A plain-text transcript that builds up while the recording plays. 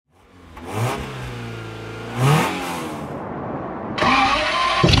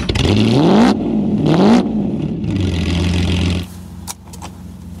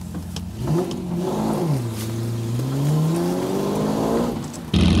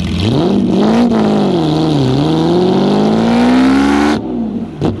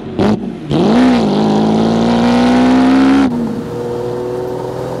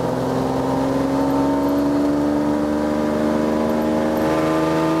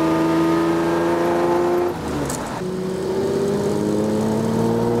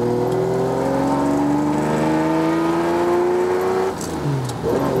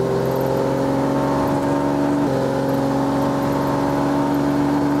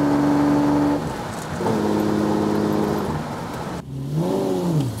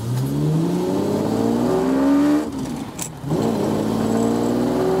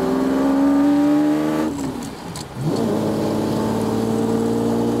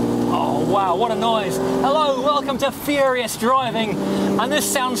Wow, what a noise. Hello, welcome to Furious Driving. And this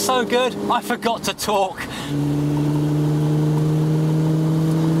sounds so good, I forgot to talk.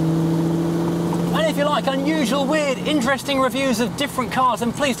 And if you like unusual, weird, interesting reviews of different cars,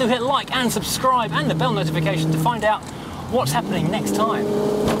 then please do hit like and subscribe and the bell notification to find out what's happening next time.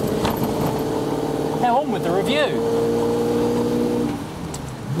 Now on with the review.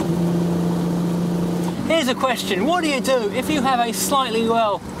 Here's a question. What do you do if you have a slightly,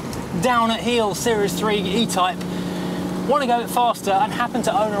 well, down at heel Series 3 E-Type, want to go faster and happen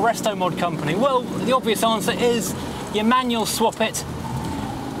to own a Resto mod company? Well, the obvious answer is you manual swap it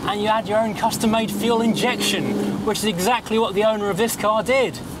and you add your own custom-made fuel injection, which is exactly what the owner of this car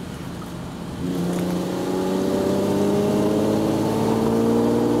did.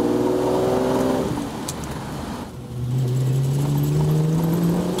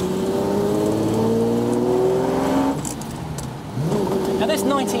 This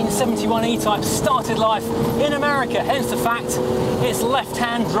 1971 E-Type started life in America, hence the fact it's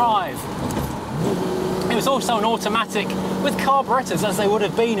left-hand drive. It was also an automatic with carburetors, as they would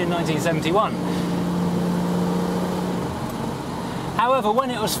have been in 1971. However,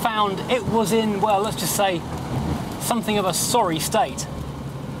 when it was found, it was in, well, let's just say, something of a sorry state.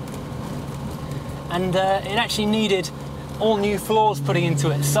 And it actually needed all new floors putting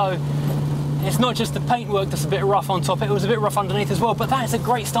into it. So it's not just the paintwork that's a bit rough on top, it was a bit rough underneath as well, but that is a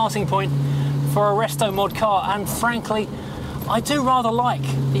great starting point for a Resto mod car, and frankly, I do rather like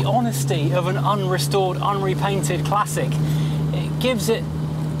the honesty of an unrestored, unrepainted classic. It gives it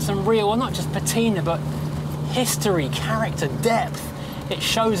some real, well, not just patina, but history, character, depth. It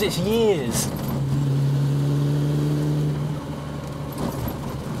shows its years.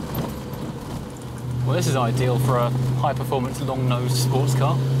 Well, this is ideal for a high-performance, long-nosed sports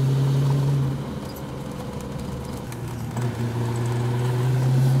car.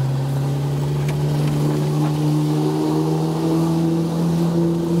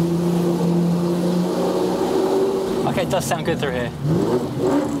 Okay, it does sound good through here.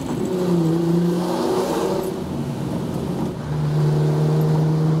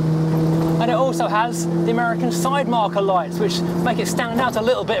 And it also has the American side marker lights, which make it stand out a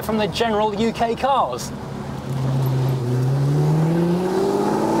little bit from the general UK cars.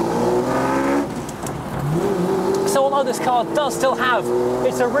 So although this car does still have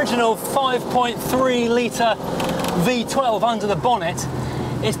its original 5.3 litre V12 under the bonnet,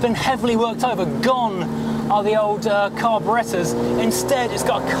 it's been heavily worked over. Gone are the old carburetors. Instead, it's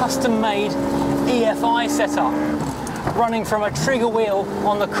got a custom-made EFI setup, running from a trigger wheel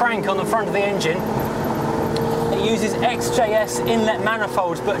on the crank on the front of the engine. It uses XJS inlet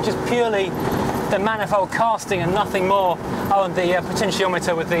manifolds, but just purely the manifold casting and nothing more. Oh, and the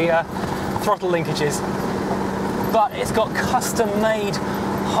potentiometer with the throttle linkages. But it's got custom-made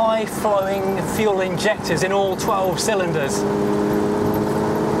high-flowing fuel injectors in all 12 cylinders.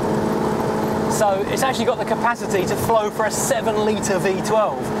 So it's actually got the capacity to flow for a 7-litre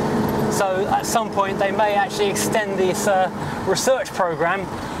V12. So at some point they may actually extend this research program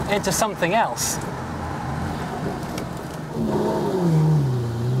into something else.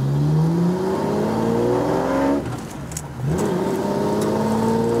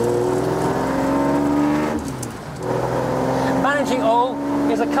 Managing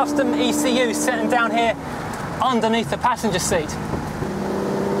oil is a custom ECU sitting down here underneath the passenger seat,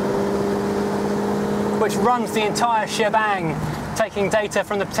 which runs the entire shebang, taking data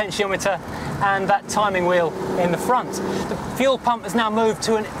from the potentiometer and that timing wheel in the front. The fuel pump has now moved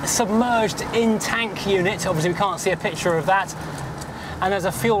to a submerged in-tank unit. Obviously we can't see a picture of that. And there's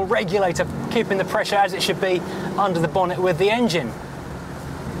a fuel regulator keeping the pressure as it should be under the bonnet with the engine.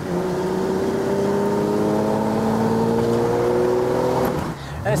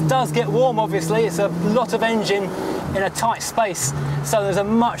 This does get warm, obviously. It's a lot of engine in a tight space, so there's a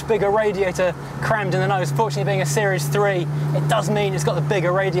much bigger radiator crammed in the nose. Fortunately, being a Series 3, it does mean it's got the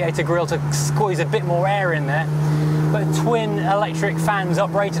bigger radiator grille to squeeze a bit more air in there. But twin electric fans,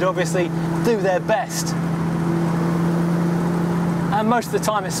 uprated obviously, do their best. And most of the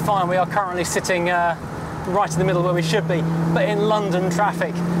time it's fine. We are currently sitting right in the middle where we should be, but in London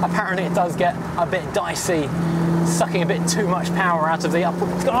traffic, apparently it does get a bit dicey, sucking a bit too much power out of the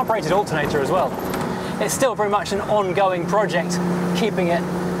it's got an uprated alternator as well. It's still very much an ongoing project, keeping it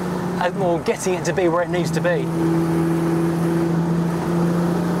or getting it to be where it needs to be.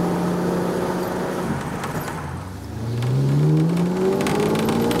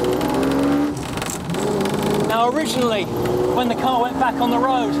 Now originally, when the car went back on the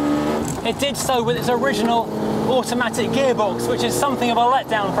road, it did so with its original automatic gearbox, which is something of a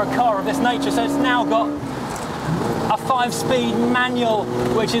letdown for a car of this nature. So it's now got a 5-speed manual,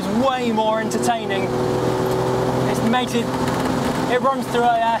 which is way more entertaining. It runs through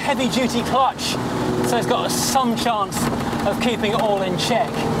a heavy-duty clutch, so it's got some chance of keeping it all in check.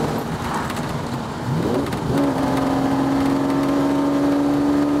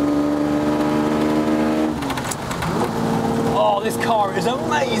 Oh, this car is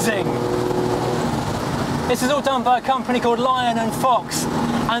amazing! This is all done by a company called Lion & Fox,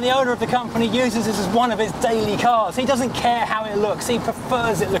 and the owner of the company uses this as one of his daily cars. He doesn't care how it looks, he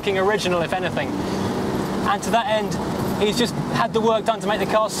prefers it looking original, if anything. And to that end, he's just had the work done to make the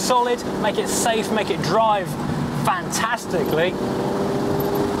car solid, make it safe, make it drive fantastically.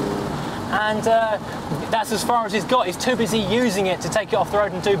 And that's as far as he's got. He's too busy using it to take it off the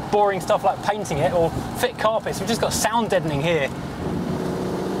road and do boring stuff like painting it or fit carpets. We've just got sound deadening here.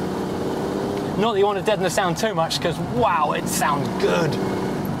 Not that you want to deaden the sound too much, because wow, it sounds good.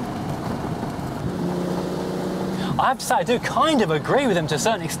 I have to say, I do kind of agree with him to a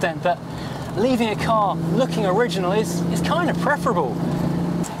certain extent that leaving a car looking original is kind of preferable,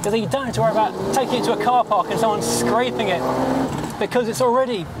 because you don't have to worry about taking it to a car park and someone scraping it because it's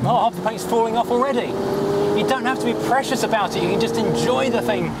already, oh, half the paint's falling off already. You don't have to be precious about it, you can just enjoy the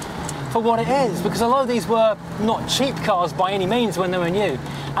thing for what it is, because a lot of these were not cheap cars by any means when they were new.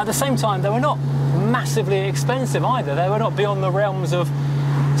 At the same time, they were not massively expensive either. They were not beyond the realms of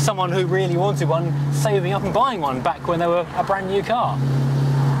someone who really wanted one saving up and buying one back when they were a brand new car.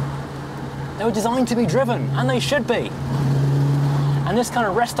 They were designed to be driven, and they should be. And this kind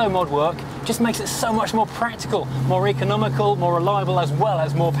of Resto mod work just makes it so much more practical, more economical, more reliable, as well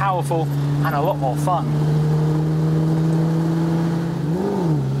as more powerful and a lot more fun.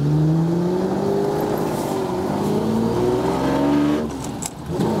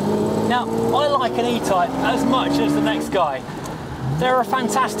 Now, I like an E-Type as much as the next guy. They're a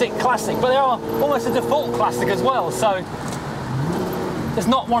fantastic classic, but they are almost a default classic as well, so it's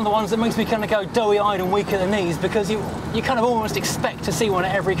not one of the ones that makes me kind of go doughy-eyed and weak at the knees, because you kind of almost expect to see one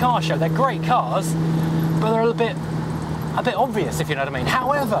at every car show. They're great cars, but they're a bit obvious, if you know what I mean.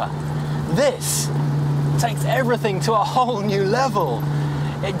 However, this takes everything to a whole new level.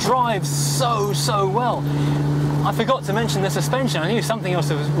 It drives so well. I forgot to mention the suspension. I knew something else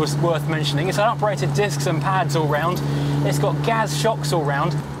was worth mentioning. It's got uprated discs and pads all round. It's got gas shocks all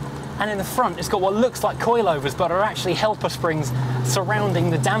round. And in the front, it's got what looks like coilovers, but are actually helper springs surrounding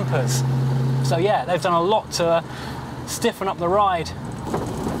the dampers. So yeah, they've done a lot to stiffen up the ride.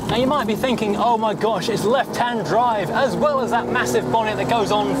 Now you might be thinking, oh my gosh, it's left-hand drive, as well as that massive bonnet that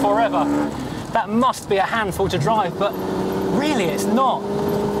goes on forever. That must be a handful to drive, but really it's not.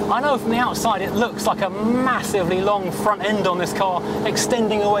 I know from the outside it looks like a massively long front end on this car,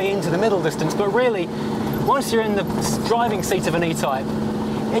 extending away into the middle distance, but really, once you're in the driving seat of an E-Type,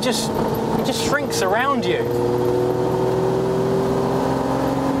 it just shrinks around you.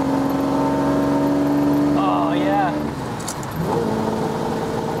 Oh yeah.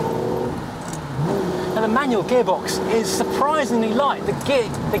 Now the manual gearbox is surprisingly light. The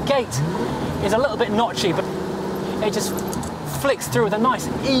gate is a little bit notchy, but it just flicks through with a nice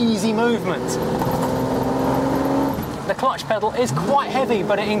easy movement. The clutch pedal is quite heavy,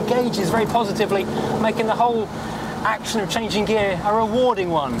 but it engages very positively, making the whole action of changing gear a rewarding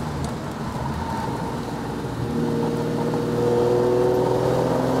one.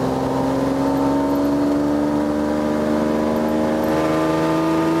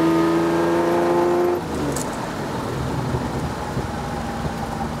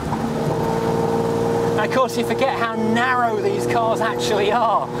 And of course you forget how narrow these cars actually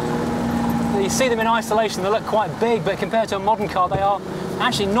are. You see them in isolation, they look quite big, but compared to a modern car they are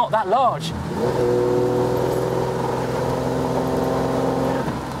actually not that large.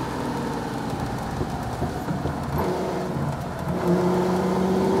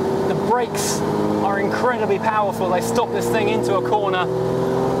 brakes are incredibly powerful. They stop this thing into a corner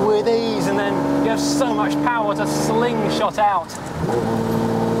with ease, and then you have so much power to slingshot out.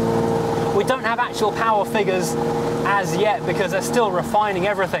 We don't have actual power figures as yet because they're still refining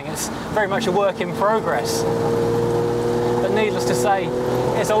everything. It's very much a work in progress. But needless to say,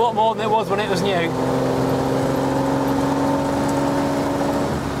 it's a lot more than it was when it was new.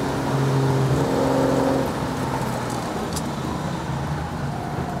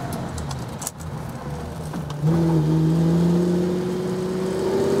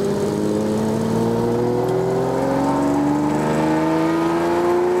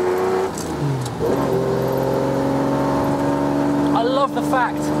 I love the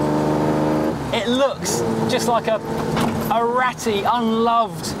fact it looks just like a ratty,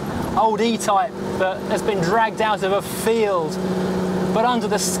 unloved old E-Type that has been dragged out of a field, but under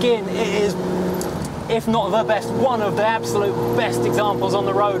the skin it is, if not the best, one of the absolute best examples on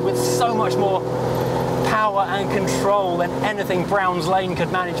the road, with so much more power and control than anything Brown's Lane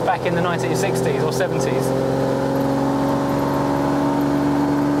could manage back in the 1960s or 70s.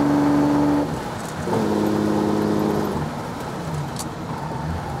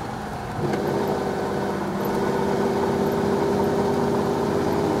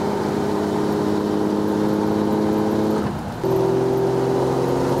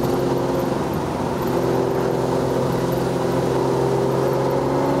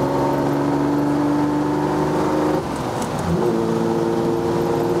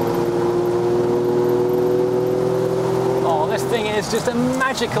 Thing is just a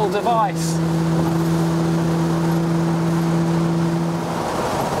magical device.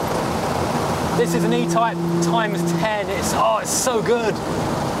 This is an E-Type times 10. It's so good.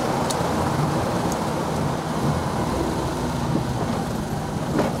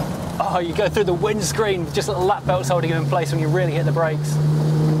 Oh, you go through the windscreen with just little lap belts holding you in place when you really hit the brakes.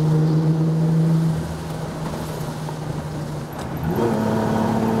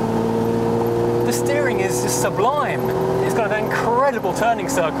 The steering is just sublime. It's got an incredible turning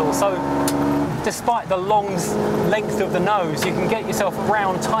circle, so despite the long length of the nose, you can get yourself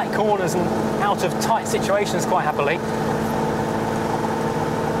around tight corners and out of tight situations quite happily.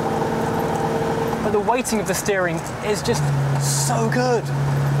 But the weighting of the steering is just so good,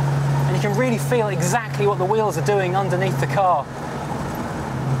 and you can really feel exactly what the wheels are doing underneath the car.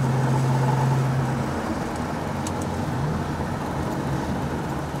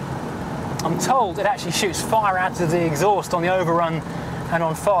 I'm told it actually shoots fire out of the exhaust on the overrun and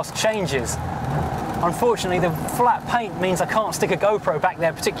on fast changes. Unfortunately, the flat paint means I can't stick a GoPro back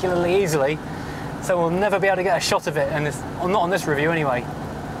there particularly easily, so we'll never be able to get a shot of it, and not on this review anyway.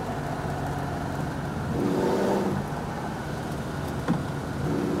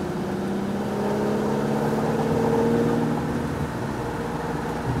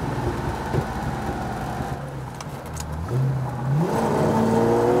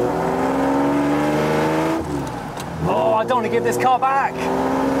 I don't want to give this car back.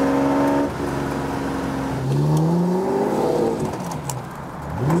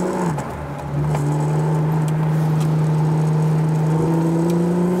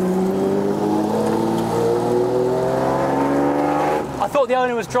 I thought the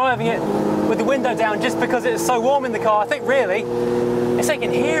owner was driving it with the window down just because it's so warm in the car. I think really, it's so you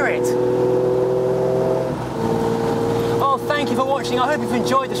can hear it. Oh, thank you for watching. I hope you've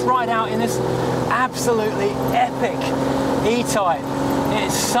enjoyed this ride out in this absolutely epic E-Type.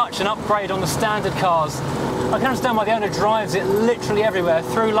 It's such an upgrade on the standard cars. I can understand why the owner drives it literally everywhere,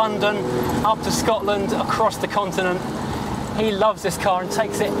 through London, up to Scotland, across the continent. He loves this car and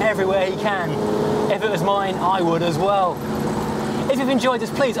takes it everywhere he can. If it was mine, I would as well. If you've enjoyed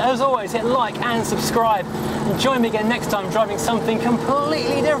this, please, as always, hit like and subscribe, and join me again next time driving something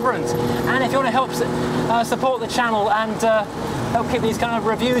completely different. And if you want to help support the channel and help keep these kind of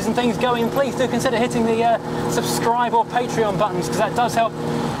reviews and things going, please do consider hitting the subscribe or Patreon buttons, because that does help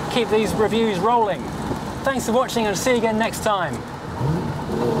keep these reviews rolling. Thanks for watching, and see you again next time.